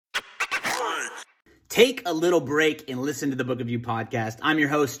Take a little break and listen to the Book of You podcast. I'm your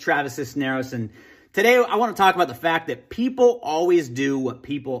host, Travis Cisneros, and today I want to talk about the fact that people always do what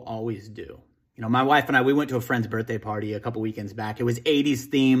people always do. You know, my wife and I, we went to a friend's birthday party a couple weekends back. It was 80s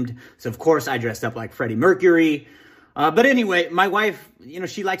themed, so of course I dressed up like Freddie Mercury. But anyway, my wife,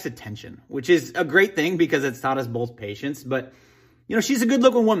 she likes attention, which is a great thing because it's taught us both patience. But, she's a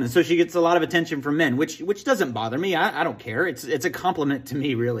good-looking woman, so she gets a lot of attention from men, which doesn't bother me. I don't care. It's a compliment to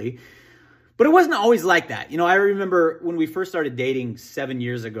me, really. But it wasn't always like that. I remember when we first started dating 7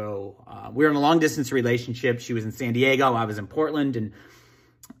 years ago, we were in a long-distance relationship. She was in San Diego. I was in Portland. And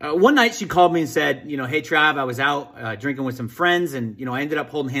one night she called me and said, hey, Trav, I was out drinking with some friends, and, I ended up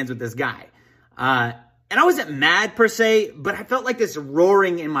holding hands with this guy. And I wasn't mad per se, but I felt like this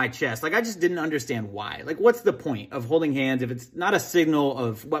roaring in my chest. Like I just didn't understand why. Like what's the point of holding hands if it's not a signal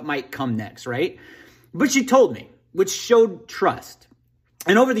of what might come next, right? But she told me, which showed trust.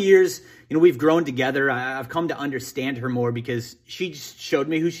 And over the years, we've grown together. I've come to understand her more because she just showed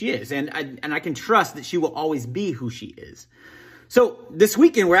me who she is. And I can trust that she will always be who she is. So this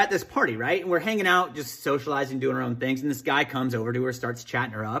weekend, we're at this party, right? And we're hanging out, just socializing, doing our own things. And this guy comes over to her, starts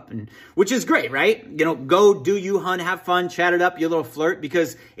chatting her up, and which is great, right? Go do you, hun, have fun, chat it up, you little flirt,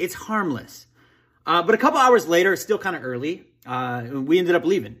 because it's harmless. But a couple hours later, it's still kind of early. We ended up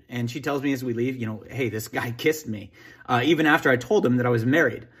leaving. And she tells me as we leave, hey, this guy kissed me, even after I told him that I was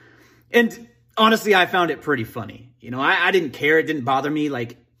married. And honestly, I found it pretty funny. I didn't care. It didn't bother me.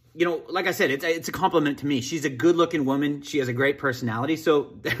 Like I said, it's a compliment to me. She's a good-looking woman. She has a great personality.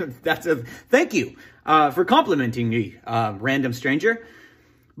 So that's a thank you for complimenting me, random stranger.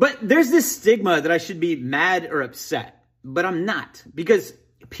 But there's this stigma that I should be mad or upset, but I'm not, because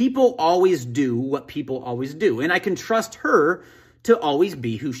people always do what people always do, and I can trust her to always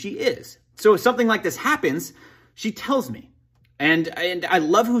be who she is. So if something like this happens, she tells me, and I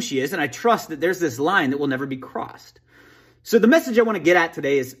love who she is, and I trust that there's this line that will never be crossed. So the message I want to get at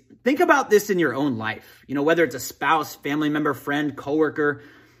today is think about this in your own life. Whether it's a spouse, family member, friend, coworker.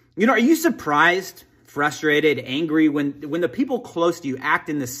 Are you surprised, frustrated, angry when the people close to you act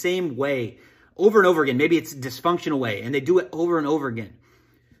in the same way over and over again? Maybe it's a dysfunctional way and they do it over and over again.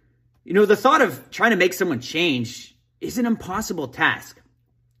 The thought of trying to make someone change is an impossible task.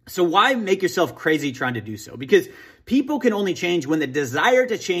 So why make yourself crazy trying to do so? Because people can only change when the desire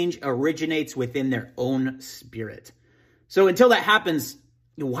to change originates within their own spirit. So until that happens,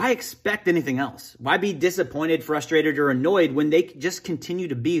 why expect anything else? Why be disappointed, frustrated, or annoyed when they just continue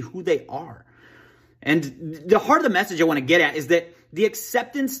to be who they are? And the heart of the message I want to get at is that the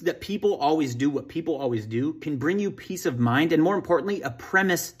acceptance that people always do what people always do can bring you peace of mind and, more importantly, a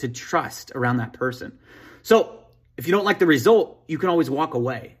premise to trust around that person. So if you don't like the result, you can always walk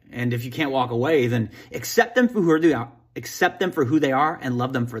away. And if you can't walk away, then accept them for who they are, and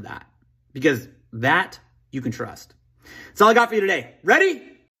love them for that, because that you can trust. That's all I got for you today. Ready?